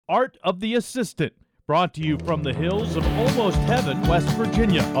Art of the Assistant, brought to you from the hills of Almost Heaven, West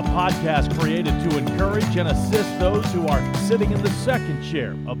Virginia, a podcast created to encourage and assist those who are sitting in the second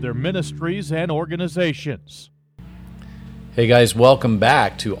chair of their ministries and organizations. Hey guys, welcome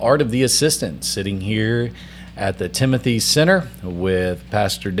back to Art of the Assistant, sitting here at the Timothy Center with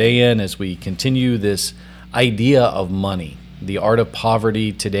Pastor Dan as we continue this idea of money, the art of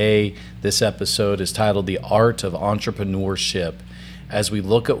poverty. Today, this episode is titled The Art of Entrepreneurship, as we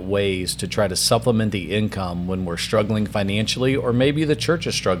look at ways to try to supplement the income when we're struggling financially, or maybe the church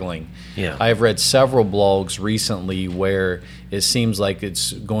is struggling. Yeah. I've read several blogs recently where it seems like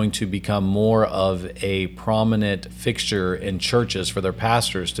it's going to become more of a prominent fixture in churches for their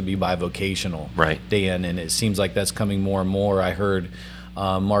pastors to be bivocational. Right. Dan, and it seems like that's coming more and more. I heard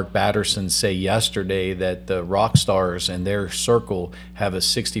Mark Batterson say yesterday that the rock stars in their circle have a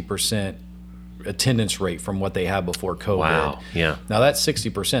 60% attendance rate from what they had before COVID. Wow. Yeah. Now that's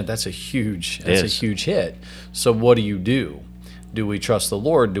 60%. That's a huge hit. So what do? Do we trust the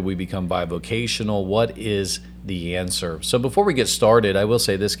Lord? Do we become bivocational? What is the answer? So before we get started, I will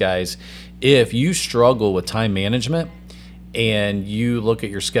say this, guys. If you struggle with time management and you look at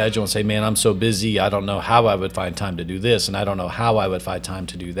your schedule and say, man, I'm so busy, I don't know how I would find time to do this, and I don't know how I would find time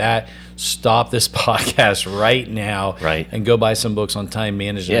to do that, stop this podcast right now and go buy some books on time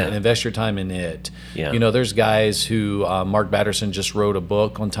management and invest your time in it. Yeah. You know, there's guys who, Mark Batterson just wrote a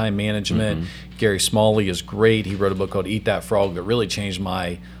book on time management. Gary Smalley is great. He wrote a book called Eat That Frog that really changed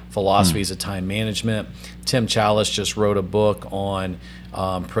my philosophies of time management. Tim Chalice just wrote a book on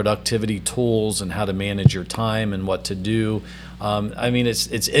productivity tools and how to manage your time and what to do. I mean,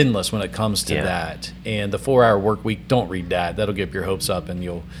 it's endless when it comes to that. And the 4-hour work week, don't read that. That'll get your hopes up and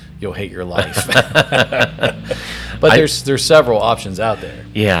you'll hate your life. But there's several options out there.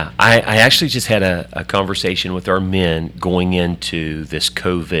 Yeah, I actually just had a conversation with our men going into this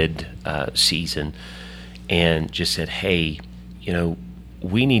COVID season, and just said, hey, you know,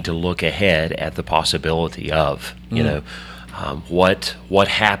 we need to look ahead at the possibility of, you know, what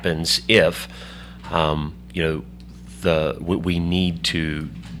happens if, you know, we need to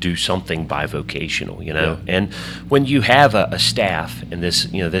do something bivocational, you know. Yeah. And when you have a staff, and this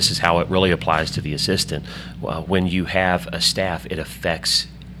is how it really applies to the assistant. When you have a staff, it affects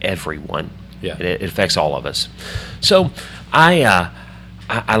everyone. Yeah. It affects all of us. So I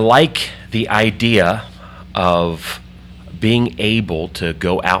like the idea of being able to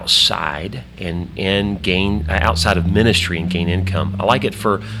go outside and gain outside of ministry and gain income. I like it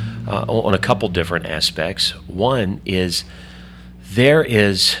for on a couple different aspects. One is there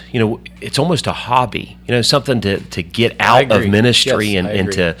is, you know, it's almost a hobby, you know, something to get out of ministry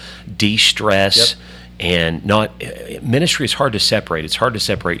and to de-stress. And not ministry is hard to separate. It's hard to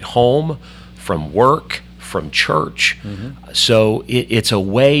separate home from work, from church. So it's a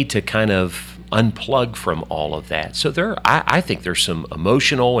way to kind of unplug from all of that. So I think there's some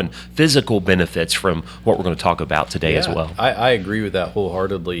emotional and physical benefits from what we're going to talk about today as well. I agree with that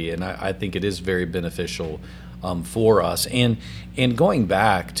wholeheartedly, and I think it is very beneficial for us. And going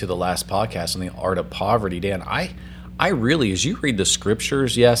back to the last podcast on the art of poverty, Dan, I really, as you read the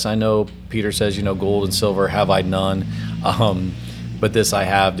scriptures, yes, I know Peter says, you know, gold and silver have I none, but this I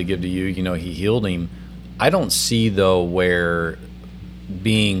have to give to you. You know, he healed him. I don't see, though, where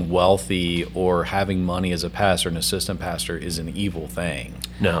being wealthy or having money as a pastor, an assistant pastor, is an evil thing.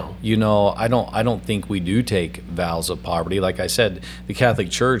 No. You know, I don't think we do take vows of poverty. Like I said, the Catholic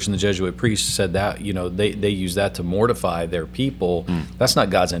Church and the Jesuit priests said that, you know, they use that to mortify their people. That's not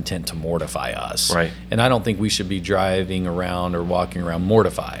God's intent to mortify us. Right. And I don't think we should be driving around or walking around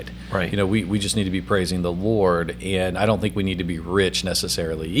mortified. Right. You know, we just need to be praising the Lord, and I don't think we need to be rich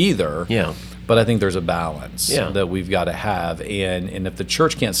necessarily either. Yeah. But I think there's a balance that we've got to have. And if the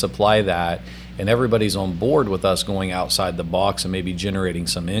church can't supply that, and everybody's on board with us going outside the box and maybe generating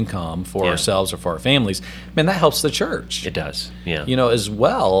some income for ourselves or for our families, man, that helps the church. It does. Yeah. You know, as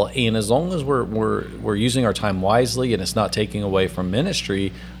well. And as long as we're using our time wisely and it's not taking away from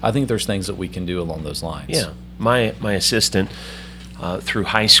ministry, I think there's things that we can do along those lines. Yeah. My assistant through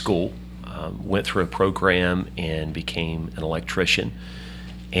high school went through a program and became an electrician,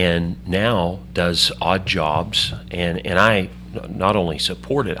 and now does odd jobs, and I not only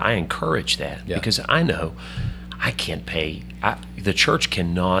support it, I encourage that, because I know I can't pay, the church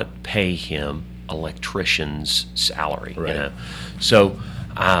cannot pay him electrician's salary, you know. So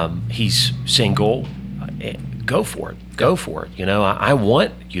he's single, go for it. Go for it. I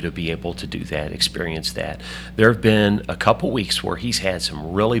want you to be able to do that, experience that. There have been a couple weeks where he's had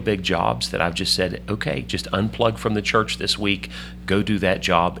some really big jobs that I've just said, okay, just unplug from the church this week, go do that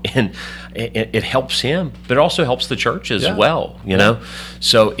job. And it helps him, but it also helps the church as well,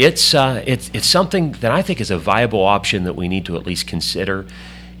 So it's something that I think is a viable option that we need to at least consider.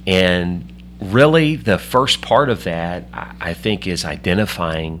 And really the first part of that, I think, is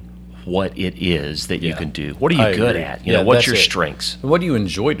identifying what it is that you can do. What are you good at? What's your strengths? What do you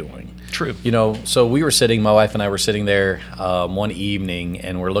enjoy doing? True. So my wife and I were sitting there one evening,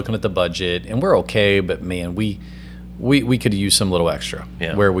 and we're looking at the budget, and we're okay, but man, we could use some little extra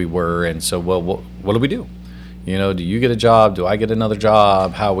where we were. And so, what do we do? Do you get a job? Do I get another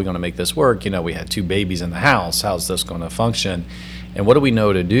job? How are we going to make this work? We had 2 babies in the house. How's this going to function? And what do we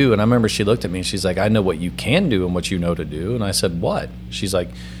know to do? And I remember she looked at me and she's like, I know what you can do and what you know to do. And I said, what? She's like,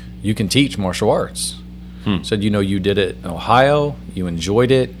 you can teach martial arts. Said, you did it in Ohio, you enjoyed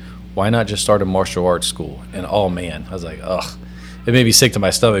it. Why not just start a martial arts school? And oh man, I was like, ugh, it made me sick to my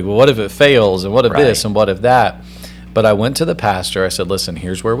stomach. Well, what if it fails? And what if this? And what if that? But I went to the pastor. I said, listen,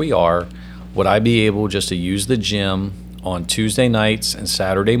 here's where we are. Would I be able just to use the gym on Tuesday nights and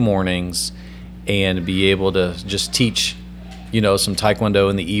Saturday mornings and be able to just teach, some Taekwondo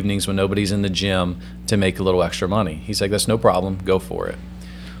in the evenings when nobody's in the gym to make a little extra money? He's like, that's no problem. Go for it.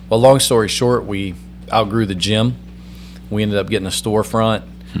 Well, long story short, we outgrew the gym. We ended up getting a storefront.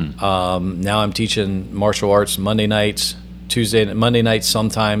 Now I'm teaching martial arts Monday nights, Monday nights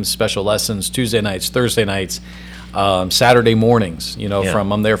sometimes, special lessons, Tuesday nights, Thursday nights, Saturday mornings,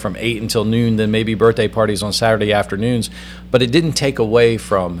 I'm there from 8 until noon, then maybe birthday parties on Saturday afternoons. But it didn't take away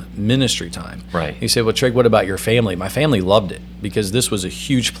from ministry time. Right. He said, well, Trig, what about your family? My family loved it because this was a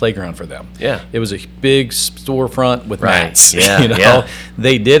huge playground for them. Yeah. It was a big storefront with mats. Yeah.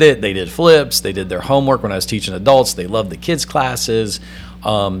 They did it. They did flips. They did their homework when I was teaching adults. They loved the kids' classes.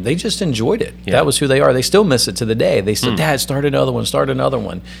 They just enjoyed it. That was who they are. They still miss it to the day. They said, Dad, start another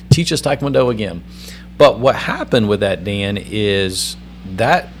one. Teach us Taekwondo again. But what happened with that, Dan, is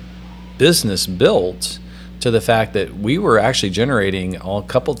that business built to the fact that we were actually generating a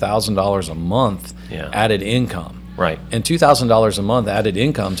couple $1,000s a month added income. Right. And $2,000 a month added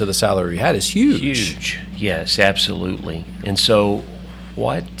income to the salary we had is huge. Huge. Yes, absolutely. And so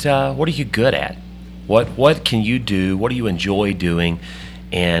what are you good at? What can you do? What do you enjoy doing?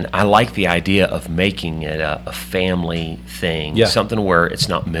 And I like the idea of making it a family thing, something where it's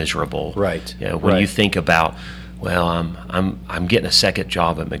not miserable. Right. When you think about, well, I'm getting a second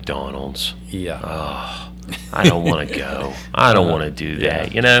job at McDonald's. Yeah. Oh, I don't want to go. I don't want to do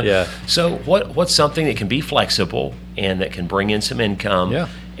that. Yeah. So what's something that can be flexible and that can bring in some income,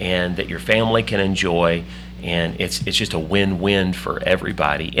 and that your family can enjoy? And it's just a win-win for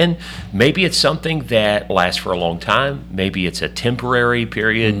everybody. And maybe it's something that lasts for a long time. Maybe it's a temporary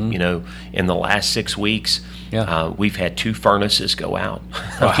period. In the last 6 weeks, we've had 2 furnaces go out.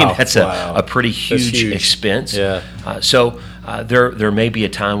 Wow. I mean, that's a pretty huge expense. Yeah. So there may be a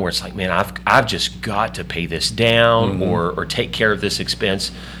time where it's like, man, I've just got to pay this down or take care of this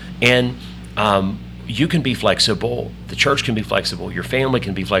expense. And you can be flexible, the church can be flexible, your family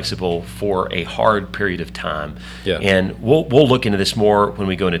can be flexible for a hard period of time. Yeah. And we'll look into this more when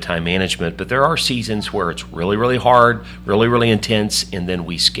we go into time management, but there are seasons where it's really, really hard, really, really intense, and then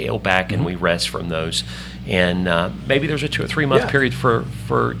we scale back and we rest from those. And maybe there's a 2 or 3 month period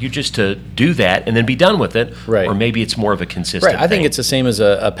for you just to do that and then be done with it. Right. Or maybe it's more of a consistent Right. I think thing. it's the same as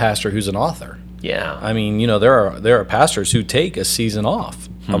a pastor who's an author. Yeah. I mean, there are pastors who take a season off,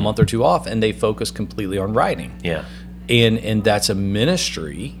 a month or 2 off, and they focus completely on writing. Yeah. And that's a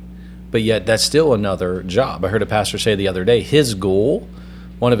ministry, but yet that's still another job. I heard a pastor say the other day, his goal,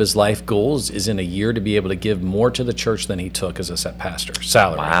 one of his life goals, is in a year to be able to give more to the church than he took as a set pastor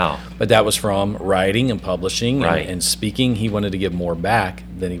salary. Wow. But that was from writing and publishing Right. and speaking. He wanted to give more back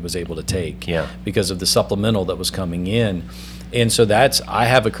than he was able to take because of the supplemental that was coming in. And so I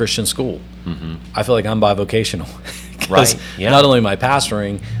have a Christian school. I feel like I'm bivocational. Right. Yeah. Not only am I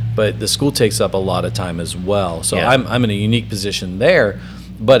pastoring, but the school takes up a lot of time as well. So I'm in a unique position there,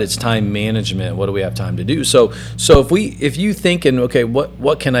 but it's time management. What do we have time to do? So if you thinking, okay,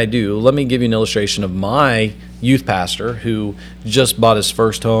 what can I do? Let me give you an illustration of my youth pastor who just bought his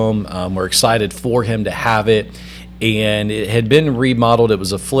first home. We're excited for him to have it. And it had been remodeled. It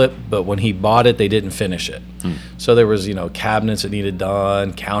was a flip, but when he bought it, they didn't finish it. So there was, cabinets that needed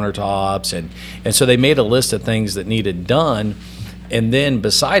done, countertops, and so they made a list of things that needed done. And then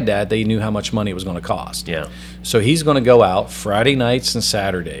beside that, they knew how much money it was going to cost. Yeah. So he's going to go out Friday nights and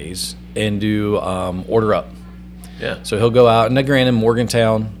Saturdays and do order up. Yeah. So he'll go out, and granted,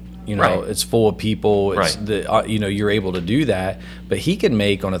 Morgantown, You know, Right. it's full of people. It's Right. you're able to do that. But he can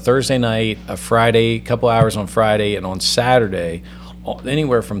make on a Thursday night, a Friday, a couple hours on Friday, and on Saturday,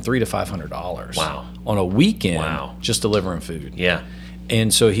 anywhere from $300 to $500. Wow. On a weekend, Wow. just delivering food. Yeah.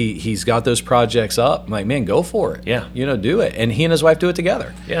 And so he's got those projects up. I'm like, man, go for it. Yeah. You know, do it. And he and his wife do it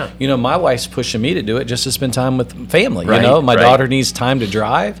together. Yeah. You know, my wife's pushing me to do it just to spend time with family. Right, You know, my right. daughter needs time to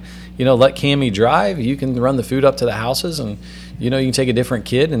drive. You know, let Cammie drive. You can run the food up to the houses, and you know, you can take a different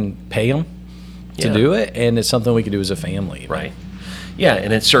kid and pay them to Yeah. do it. And it's something we can do as a family. Right. Yeah,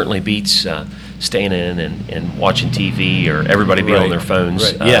 and it certainly beats staying in and watching TV or everybody being on Right. their phones.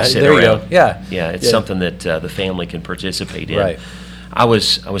 Right. Yeah, sitting there you around. go. Yeah. Yeah, it's Yeah. something that the family can participate in. Right. I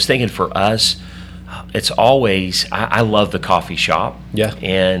was thinking for us, it's always I love the coffee shop. Yeah.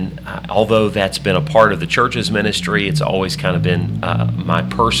 And although that's been a part of the church's ministry, it's always kind of been my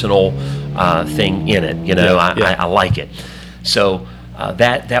personal thing in it. You know, Yeah. I like it. So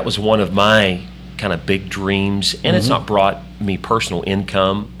that was one of my kind of big dreams, and it's not brought me personal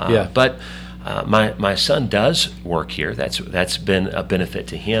income. Yeah. But my son does work here. That's been a benefit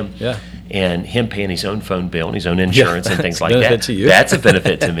to him. Yeah. And him paying his own phone bill and his own insurance and things That's like a that. benefit to you. That's a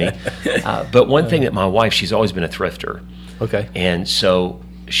benefit to me. But one thing that my wife, she's always been a thrifter. Okay. And so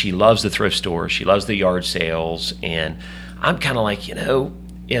she loves the thrift store. She loves the yard sales. And I'm kind of like, you know,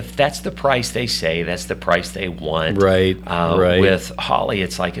 if that's the price they say, that's the price they want. Right, right. With Holly,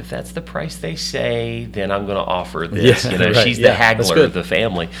 it's like, if that's the price they say, then I'm going to offer this. Yeah, You know, right. she's the Yeah, that's haggler good. of the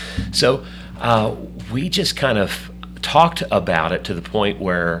family. So we just kind of talked about it to the point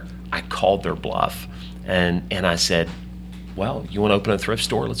where I called their bluff. And I said, well, you want to open a thrift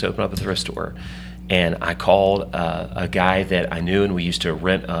store? Let's open up a thrift store. And I called a guy that I knew, and we used to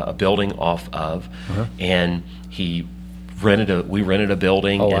rent a building off of. And we rented a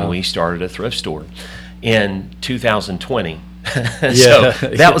building, Oh, wow. and we started a thrift store in 2020. Yeah. So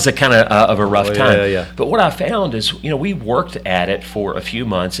that was a kind of a rough Oh, yeah, time. yeah. But what I found is, you know, we worked at it for a few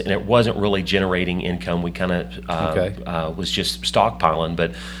months, and it wasn't really generating income. We kind of Okay. was just stockpiling.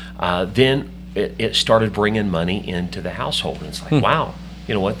 But then it started bringing money into the household, and it's like, wow,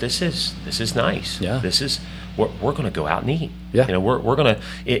 you know what? This is nice. Yeah. This is we're going to go out and eat. Yeah. You know, we're going to.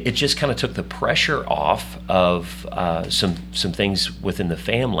 It just kind of took the pressure off of some things within the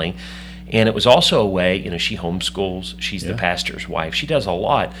family. And it was also a way, you know, she homeschools. She's the pastor's wife. She does a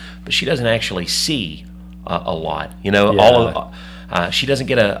lot, but she doesn't actually see a lot. You know, Yeah. She doesn't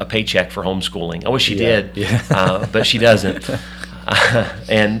get a paycheck for homeschooling. I wish she Yeah. did, Yeah. but she doesn't.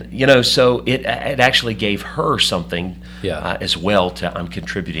 And you know, so it actually gave her something Yeah. as well. I'm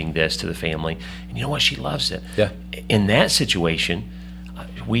contributing this to the family, and you know what? She loves it. Yeah. In that situation,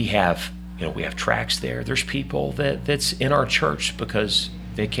 we have tracts there. There's people that's in our church because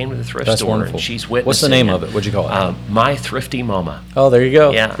they came to the thrift That's store, wonderful. and she's witnessing. What's the name of it? What'd you call it? My Thrifty Mama. Oh, there you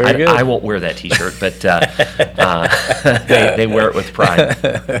go. Yeah, Very good. I won't wear that T-shirt, but they wear it with pride.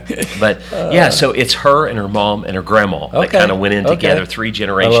 But yeah, so it's her and her mom and her grandma that Okay, kind of went in okay. together, 3 I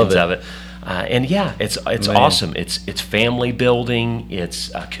generations love of it. And yeah, it's Man. awesome. It's family building.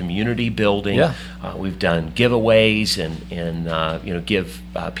 It's community building. Yeah. We've done giveaways and you know, give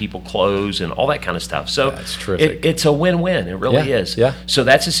people clothes and all that kind of stuff. So That's terrific. it's a win-win. It really Yeah, is. yeah. So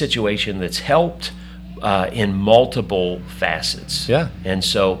that's a situation that's helped in multiple facets. Yeah. And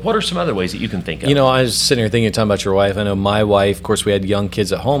so, what are some other ways that you can think of? You know, I was sitting here thinking, talking about your wife. I know my wife, of course, we had young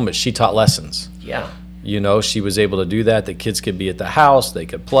kids at home, but she taught lessons. Yeah. You know, she was able to do that. The kids could be at the house, they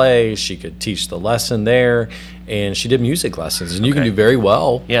could play, she could teach the lesson there, and she did music lessons. And you can Okay. do very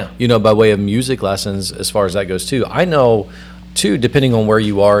well, Yeah. you know, by way of music lessons as far as that goes, too. I know, too, depending on where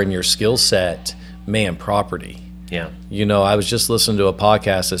you are in your skill set, man, property. Yeah. You know, I was just listening to a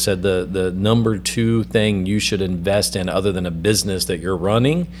podcast that said the number 2 thing you should invest in other than a business that you're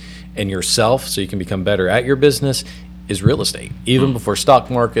running and yourself so you can become better at your business is real estate. Even before stock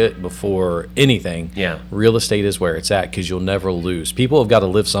market, before anything, Yeah. real estate is where it's at because you'll never lose. People have got to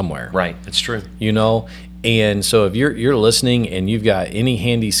live somewhere. Right. It's true. You know, and so if you're listening and you've got any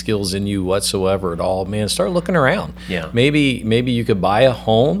handy skills in you whatsoever at all, man, start looking around. Yeah. Maybe you could buy a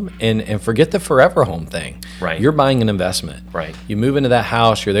home and forget the forever home thing. Right. You're buying an investment. Right. You move into that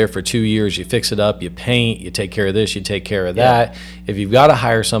house, you're there for 2 years, you fix it up, you paint, you take care of this, you take care of that. If you've got to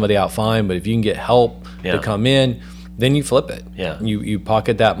hire somebody out, fine, but if you can get help Yeah. to come in, then you flip it. Yeah. You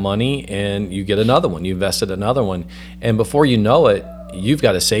pocket that money and you get another one. You invested another one. And before you know it, you've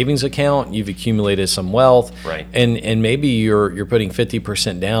got a savings account, you've accumulated some wealth, Right. and maybe you're putting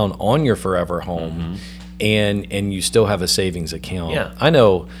 50% down on your forever home, and you still have a savings account. Yeah. I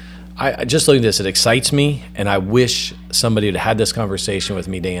know. I just looking at this, it excites me, and I wish somebody had had this conversation with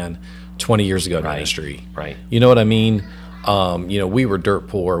me, Dan, 20 years ago in Right. ministry. Right. You know what I mean? we were dirt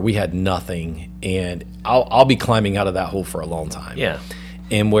poor. We had nothing, and I'll be climbing out of that hole for a long time. Yeah.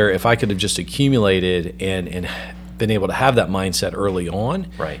 And where if I could have just accumulated and been able to have that mindset early on,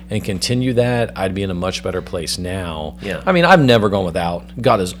 right, and continue that, I'd be in a much better place now. Yeah. I mean, I've never gone without.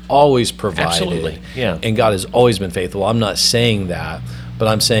 God has always provided. Absolutely. Yeah. And God has always been faithful. I'm not saying that, but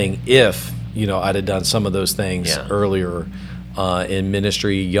I'm saying if, I'd have done some of those things earlier in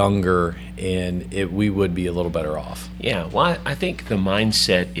ministry, younger, and we would be a little better off. Yeah. Well, I think the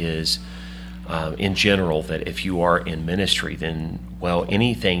mindset is, in general, that if you are in ministry, then, well,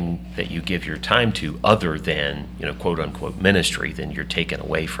 anything that you give your time to other than, quote unquote ministry, then you're taken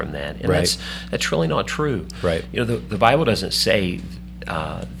away from that. And right. that's really not true. Right. The Bible doesn't say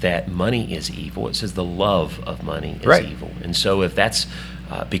that money is evil. It says the love of money is right. evil. And so if that's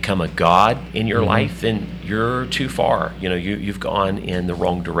become a god in your life, then you're too far. You've gone in the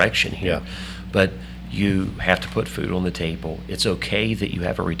wrong direction here. Yeah. But you have to put food on the table. It's okay that you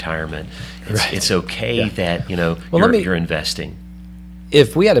have a retirement. Right. It's okay that you're investing.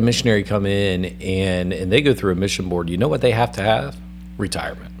 If we had a missionary come in and they go through a mission board, you know what they have to have?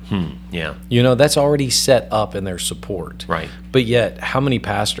 Retirement. Yeah. That's already set up in their support. Right. But yet, how many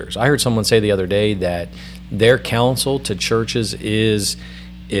pastors? I heard someone say the other day that their counsel to churches is,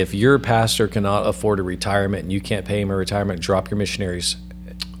 if your pastor cannot afford a retirement and you can't pay him a retirement, drop your missionaries.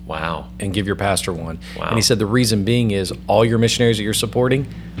 Wow. And give your pastor one. Wow. And he said the reason being is all your missionaries that you're supporting,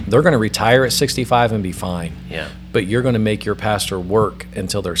 they're going to retire at 65 and be fine. Yeah. But you're going to make your pastor work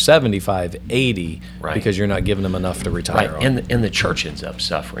until they're 75, 80, right. because you're not giving them enough to retire right. on. And the church ends up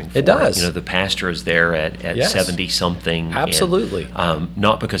suffering for it. Does. The pastor is there at yes. 70-something. Absolutely. And,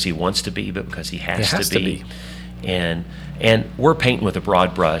 not because he wants to be, but because he has to be. And we're painting with a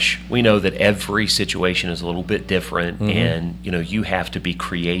broad brush. We know that every situation is a little bit different, and you have to be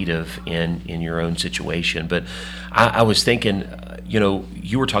creative in your own situation. But I was thinking,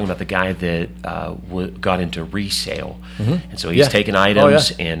 you were talking about the guy that got into resale, and so he's taking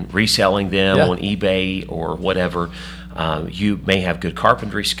items and reselling them on eBay or whatever. You may have good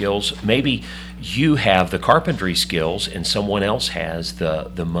carpentry skills. Maybe you have the carpentry skills, and someone else has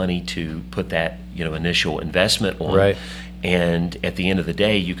the money to put that initial investment on. Right. And at the end of the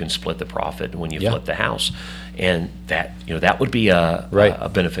day, you can split the profit when you flip the house, and that would be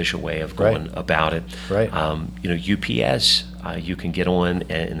a beneficial way of going about it. Right. UPS, you can get on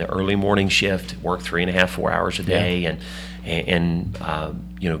in the early morning shift, work 3.5-4 hours a day, and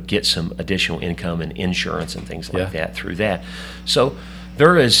get some additional income and insurance and things like that through that. So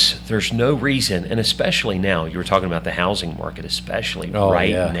there's no reason, and especially now, you were talking about the housing market, especially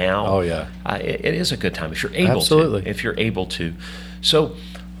now. Oh yeah. It is a good time if you're able Absolutely. to. If you're able to. So,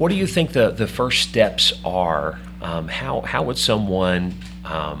 what do you think the first steps are? How would someone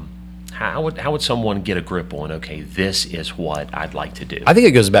how would someone get a grip on, okay, this is what I'd like to do? I think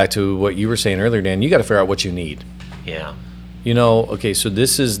it goes back to what you were saying earlier, Dan. You got to figure out what you need. Yeah. Okay, so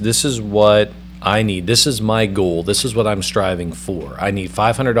this is what I need. This is my goal. This is what I'm striving for. I need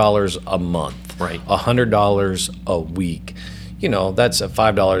 $500 a month. Right. $100 a week. That's at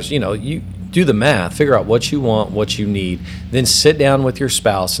 $5. You do the math, figure out what you want, what you need, then sit down with your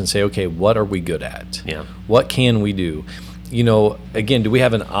spouse and say, okay, what are we good at? Yeah. What can we do? Again, do we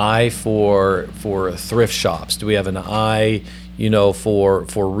have an eye for thrift shops? Do we have an eye, for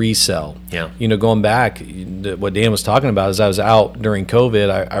resale? Yeah. Going back, what Dan was talking about is I was out during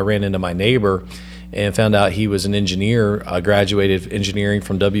COVID. I ran into my neighbor and found out he was an engineer, graduated engineering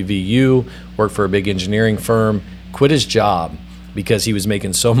from WVU, worked for a big engineering firm, quit his job because he was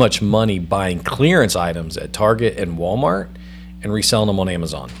making so much money buying clearance items at Target and Walmart and reselling them on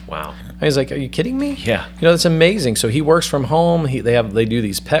Amazon. Wow. I was like, are you kidding me? Yeah. That's amazing. So he works from home. They do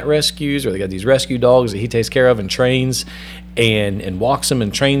these pet rescues, or they got these rescue dogs that he takes care of and trains and walks them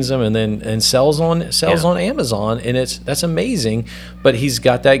and trains them and sells on Amazon. And that's amazing. But he's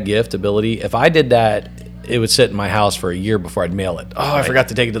got that gift ability. If I did that, it would sit in my house for a year before I'd mail it. I forgot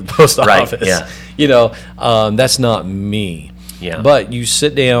to take it to the post office. Yeah. That's not me. Yeah. But you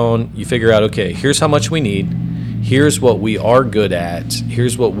sit down, you figure out, okay, here's how much we need. Here's what we are good at.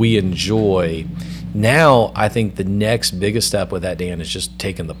 Here's what we enjoy. Now, I think the next biggest step with that, Dan, is just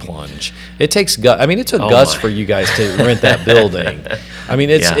taking the plunge. It takes guts. I mean, it took guts for you guys to rent that building. I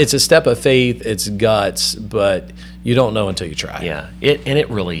mean, it's a step of faith. It's guts, but you don't know until you try. Yeah, it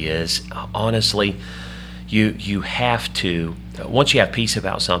really is. Honestly, you have to. Once you have peace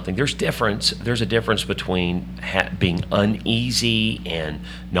about something, there's a difference between being uneasy and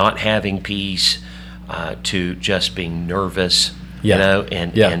not having peace to just being nervous,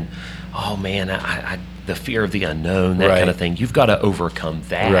 and oh man, I the fear of the unknown, that kind of thing. You've got to overcome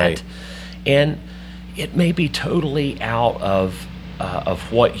that. Right. And it may be totally out of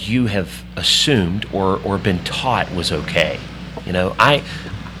what you have assumed or been taught was okay.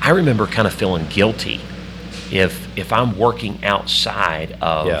 I remember kind of feeling guilty if I'm working outside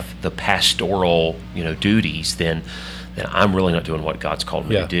of the pastoral duties, then I'm really not doing what God's called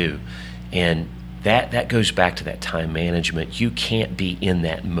me to do. And that goes back to that time management. You can't be in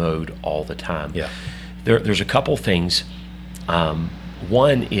that mode all the time. There's a couple things.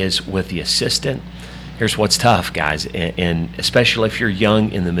 One is with the assistant. Here's what's tough, guys, and especially if you're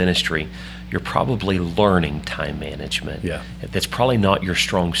young in the ministry, you're probably learning time management. That's probably not your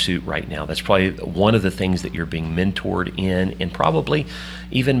strong suit right now. That's probably one of the things that you're being mentored in, and probably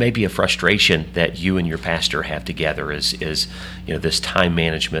even maybe a frustration that you and your pastor have together is this time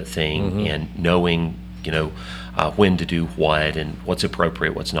management thing and knowing when to do what and what's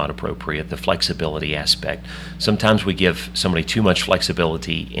appropriate, what's not appropriate, the flexibility aspect. Sometimes we give somebody too much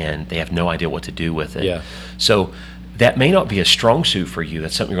flexibility and they have no idea what to do with it. So that may not be a strong suit for you.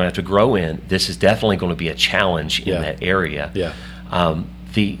 That's something you're going to have to grow in. This is definitely going to be a challenge in that area.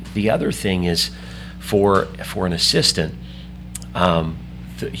 The other thing is for an assistant,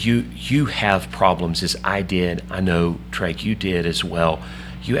 you have problems, as I did. I know, Trey, you did as well.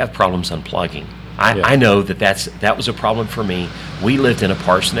 You have problems unplugging. I know that was a problem for me. We lived in a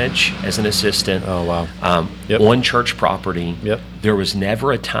parsonage as an assistant. Oh, wow. On church property. There was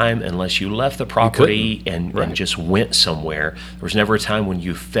never a time, unless you left the property and just went somewhere, there was never a time when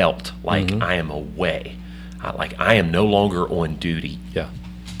you felt like I am away, like I am no longer on duty.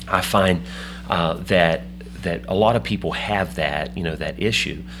 I find that a lot of people have that, that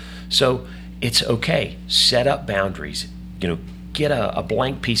issue. So it's okay. Set up boundaries. Get a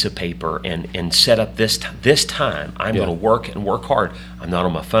blank piece of paper and set up this time. I'm going to work and work hard. I'm not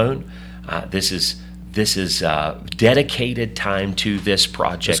on my phone. This is dedicated time to this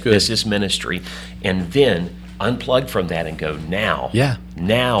project. This is ministry, and then unplug from that and go now.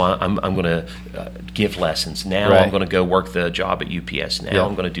 Now I'm going to give lessons. Now I'm going to go work the job at UPS. Now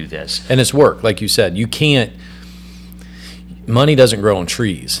I'm going to do this. And it's work, like you said. You can't. Money doesn't grow on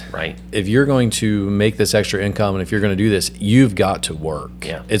trees. If you're going to make this extra income and if you're going to do this, you've got to work.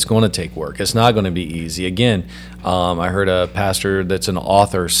 It's going to take work. It's not going to be easy. Again, I heard a pastor that's an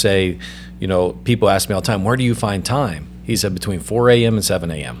author say, people ask me all the time, where do you find time? He said between 4 a.m. and 7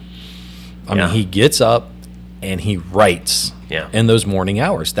 a.m. I mean, he gets up and he writes in those morning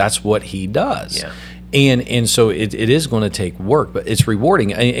hours. That's what he does. And so it is going to take work, but it's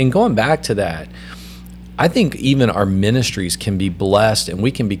rewarding. And going back to that, I think even our ministries can be blessed and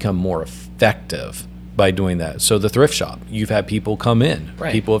we can become more effective by doing that. So the thrift shop, you've had people come in.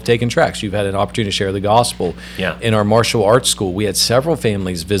 People have taken tracts. You've had an opportunity to share the gospel. In our martial arts school, we had several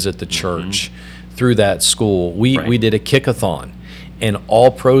families visit the church through that school. We did a kick-a-thon, and all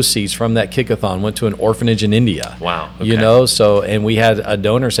proceeds from that kick-a-thon went to an orphanage in India. Wow. So, and we had a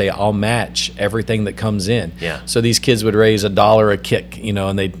donor say, I'll match everything that comes in. So these kids would raise $1 a kick,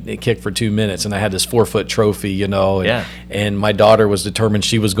 and they'd kick for 2 minutes, and I had this 4-foot trophy, and my daughter was determined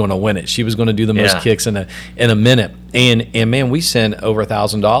she was going to win it. She was going to do the most kicks in a minute. And man, we sent over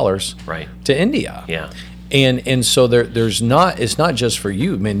 $1,000 to India. And so it's not just for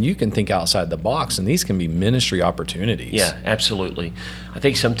you, man. You can think outside the box, and these can be ministry opportunities. Yeah, absolutely. I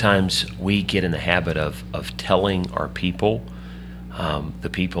think sometimes we get in the habit of telling our people, the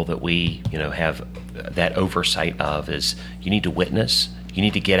people that we have that oversight of, is you need to witness, you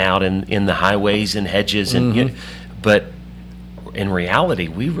need to get out in the highways and hedges, and but in reality,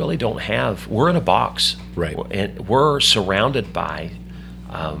 we really don't have. We're in a box, and we're surrounded by,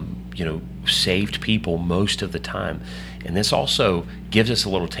 saved people most of the time. And this also gives us a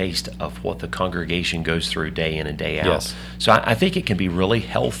little taste of what the congregation goes through day in and day out. So I think it can be really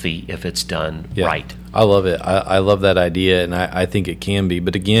healthy if it's done right. I love it. I love that idea, and I think it can be.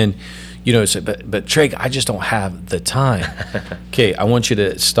 But again, but Trey, I just don't have the time. Okay, I want you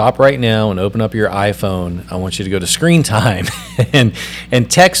to stop right now and open up your iPhone. I want you to go to screen time and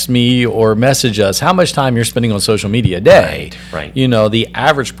text me or message us how much time you're spending on social media a day. The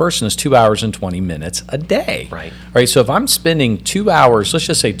average person is 2 hours and 20 minutes a day. Right. So if I'm spending 2 hours, let's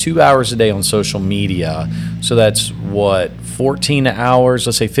just say 2 hours a day on social media, so that's what, 14 hours,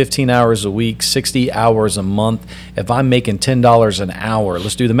 let's say 15 hours a week, 60 hours a month. If I'm making $10 an hour,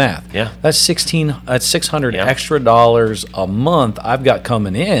 let's do the math. That's $600 extra dollars a month I've got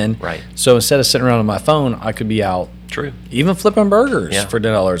coming in. So instead of sitting around on my phone, I could be out even flipping burgers for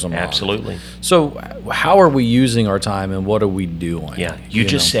 $10 a month. Absolutely. So how are we using our time, and what are we doing? You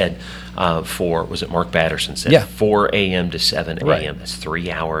just said was it Mark Batterson said, Yeah. 4 a.m. to 7 a.m. Right. That's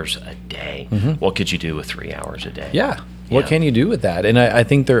 3 hours a day. What could you do with 3 hours a day? Yeah. What can you do with that? And I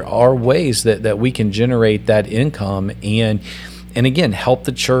think there are ways that we can generate that income and again, help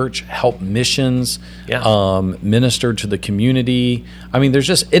the church, help missions, minister to the community. I mean,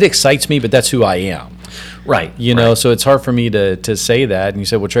 it excites me, but that's who I am. Right. You know, so it's hard for me to say that. And you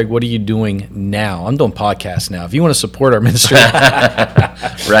say, well, Trey, what are you doing now? I'm doing podcasts now. If you want to support our ministry,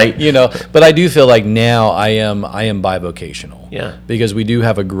 right. You know, but I do feel like now I am bivocational. Yeah. Because we do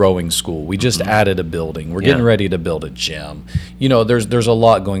have a growing school. We just added a building. We're getting ready to build a gym. You know, there's a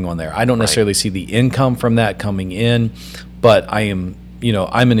lot going on there. I don't necessarily see the income from that coming in, but I'm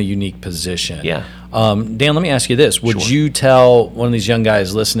in a unique position. Yeah. Dan, let me ask you this. Would you tell one of these young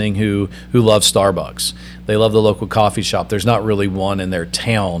guys listening who love Starbucks, they love the local coffee shop, there's not really one in their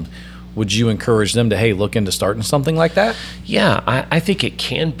town, would you encourage them to, hey, look into starting something like that? Yeah, I think it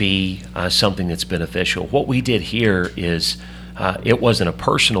can be something that's beneficial. What we did here is it wasn't a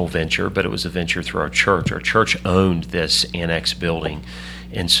personal venture, but it was a venture through our church. Our church owned this annex building.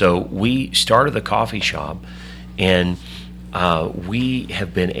 And so we started the coffee shop, and we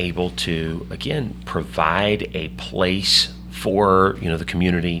have been able to, again, provide a place for the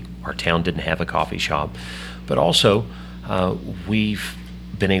community. Our town didn't have a coffee shop, but also we've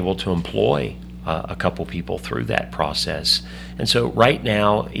been able to employ a couple people through that process. And so right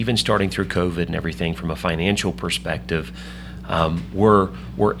now, even starting through COVID and everything, from a financial perspective, we're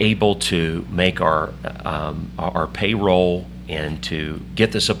able to make our payroll and to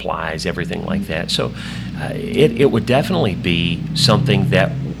get the supplies, everything like that. So it would definitely be something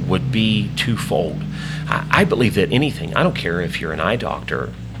that would be twofold. I believe that anything, I don't care if you're an eye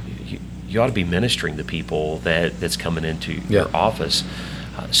doctor, you ought to be ministering to people that's coming into your office.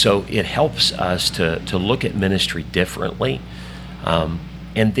 So it helps us to look at ministry differently.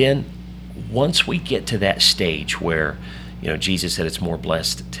 And then once we get to that stage where, Jesus said it's more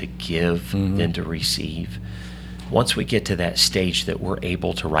blessed to give than to receive. Once we get to that stage that we're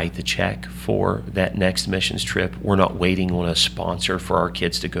able to write the check for that next missions trip, we're not waiting on a sponsor for our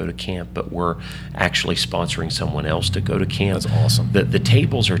kids to go to camp, but we're actually sponsoring someone else to go to camp. That's awesome. The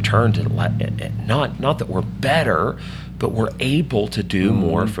tables are turned, not that we're better, but we're able to do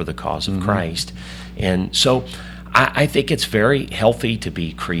more for the cause of Christ. And so I think it's very healthy to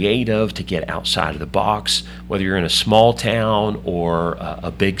be creative, to get outside of the box, whether you're in a small town or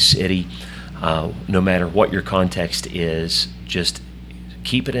a big city. No matter what your context is, just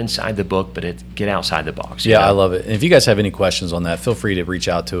keep it inside the book, but get outside the box. Yeah, I love it. And if you guys have any questions on that, feel free to reach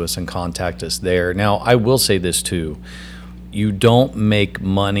out to us and contact us there. Now, I will say this too. You don't make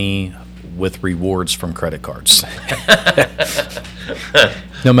money with rewards from credit cards.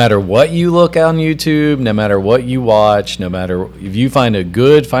 No matter what you look on YouTube, no matter what you watch, no matter if you find a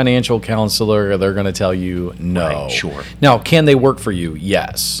good financial counselor, they're going to tell you no. Right, sure. Now, can they work for you?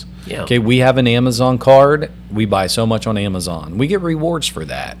 Yes. Yeah. Okay, we have an Amazon card. We buy so much on Amazon. We get rewards for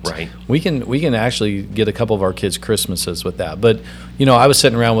that. Right. We can actually get a couple of our kids' Christmases with that. But, I was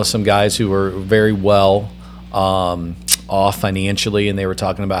sitting around with some guys who were very well off financially, and they were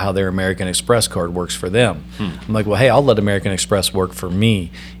talking about how their American Express card works for them. I'm like, well, hey, I'll let American Express work for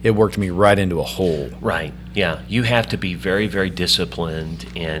me. It worked me right into a hole. Right. Yeah. You have to be very, very disciplined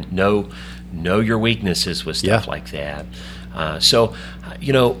and know your weaknesses with stuff like that. So,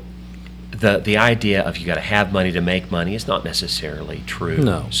 the idea of you got to have money to make money is not necessarily true.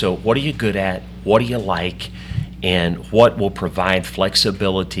 No. So what are you good at? What do you like? And what will provide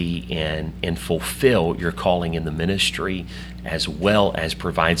flexibility and fulfill your calling in the ministry, as well as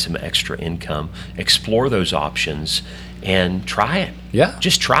provide some extra income? Explore those options and try it. Yeah.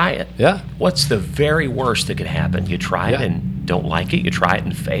 Just try it. Yeah. What's the very worst that could happen? You try it and don't like it. You try it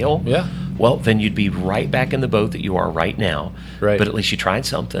and fail. Yeah. Well, then you'd be right back in the boat that you are right now. Right. But at least you tried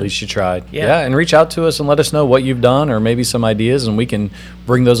something. At least you tried. Yeah. And reach out to us and let us know what you've done, or maybe some ideas, and we can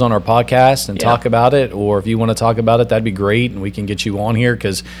bring those on our podcast and talk about it. Or if you want to talk about it, that'd be great, and we can get you on here,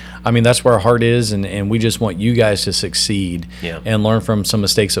 because, that's where our heart is, and we just want you guys to succeed and learn from some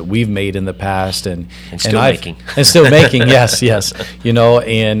mistakes that we've made in the past. And still making. And still making, yes.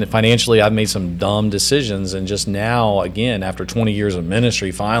 And financially, I've made some dumb decisions, and just now, again, after 20 years of ministry,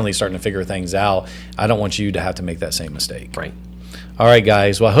 finally starting to figure things out, I don't want you to have to make that same mistake. Right. All right,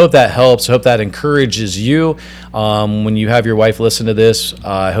 guys. Well, I hope that helps. I hope that encourages you. When you have your wife listen to this,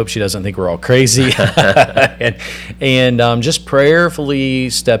 I hope she doesn't think we're all crazy. and just prayerfully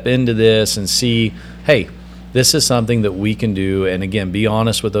step into this and see, hey, this is something that we can do. And again, be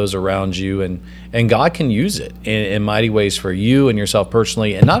honest with those around you, and God can use it in mighty ways for you and yourself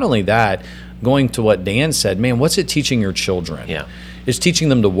personally. And not only that, going to what Dan said, man, what's it teaching your children? Yeah. It's teaching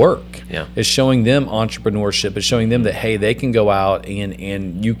them to work. Yeah. It's showing them entrepreneurship. It's showing them that, hey, they can go out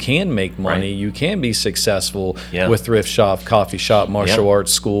and you can make money. Right. You can be successful Yeah. with thrift shop, coffee shop, martial Yeah.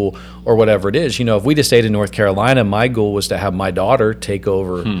 arts school, or whatever it is. You know, if we just stayed in North Carolina, my goal was to have my daughter take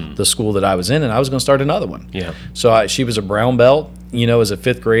over the school that I was in, and I was going to start another one. Yeah. So she was a brown belt, you know, as a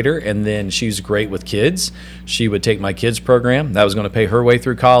 5th grader, and then she's great with kids. She would take my kids program. That was going to pay her way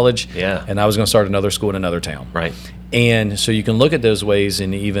through college. Yeah. And I was going to start another school in another town. Right. And so you can look at those ways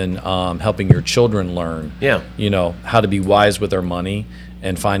and even helping your children learn, Yeah. you know, how to be wise with their money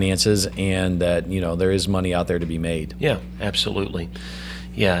and finances, and that, you know, there is money out there to be made. Yeah, absolutely.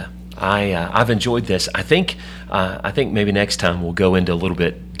 Yeah, I've enjoyed this. I think maybe next time we'll go into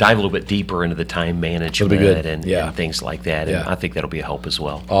dive a little bit deeper into the time management good. and things like that. And Yeah. I think that'll be a help as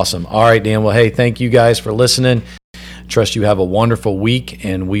well. Awesome. All right, Dan. Well, hey, thank you guys for listening. Trust you have a wonderful week,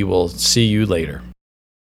 and we will see you later.